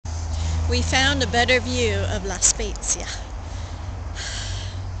We found a better view of La Spezia.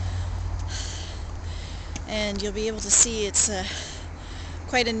 And you'll be able to see it's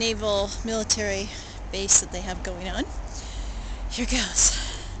quite a naval military base that they have going on. Here goes.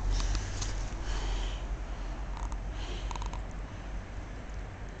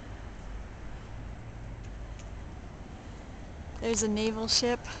 There's a naval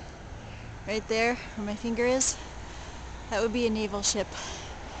ship right there where my finger is. That would be a naval ship.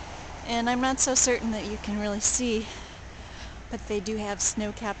 And I'm not so certain that you can really see, but they do have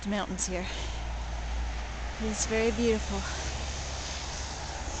snow-capped mountains here. It's very beautiful.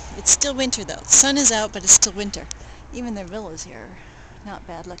 It's still winter though. The sun is out, but it's still winter. Even their villas here are not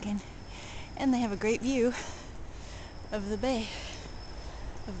bad looking. And they have a great view of the bay,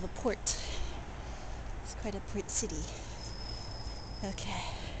 of the port. It's quite a port city. Okay.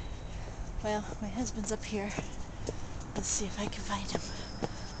 Well, my husband's up here. Let's see if I can find him.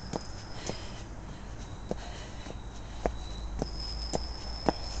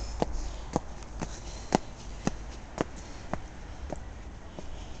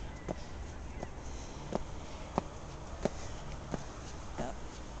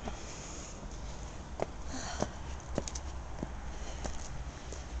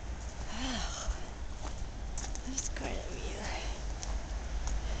 There's quite a view.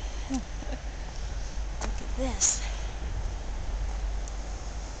 Look at this.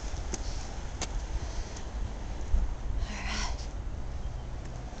 Alright.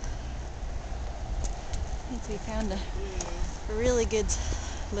 I think we found a really good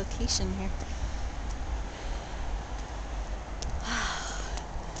location here.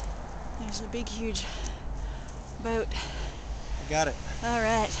 There's a big huge boat. I got it.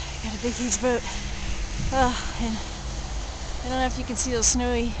 Alright, got a big huge boat. Oh, and I don't know if you can see those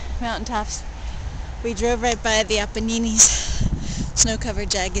snowy mountaintops. We drove right by the Apennines, snow-covered,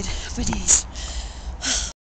 jagged Apennines.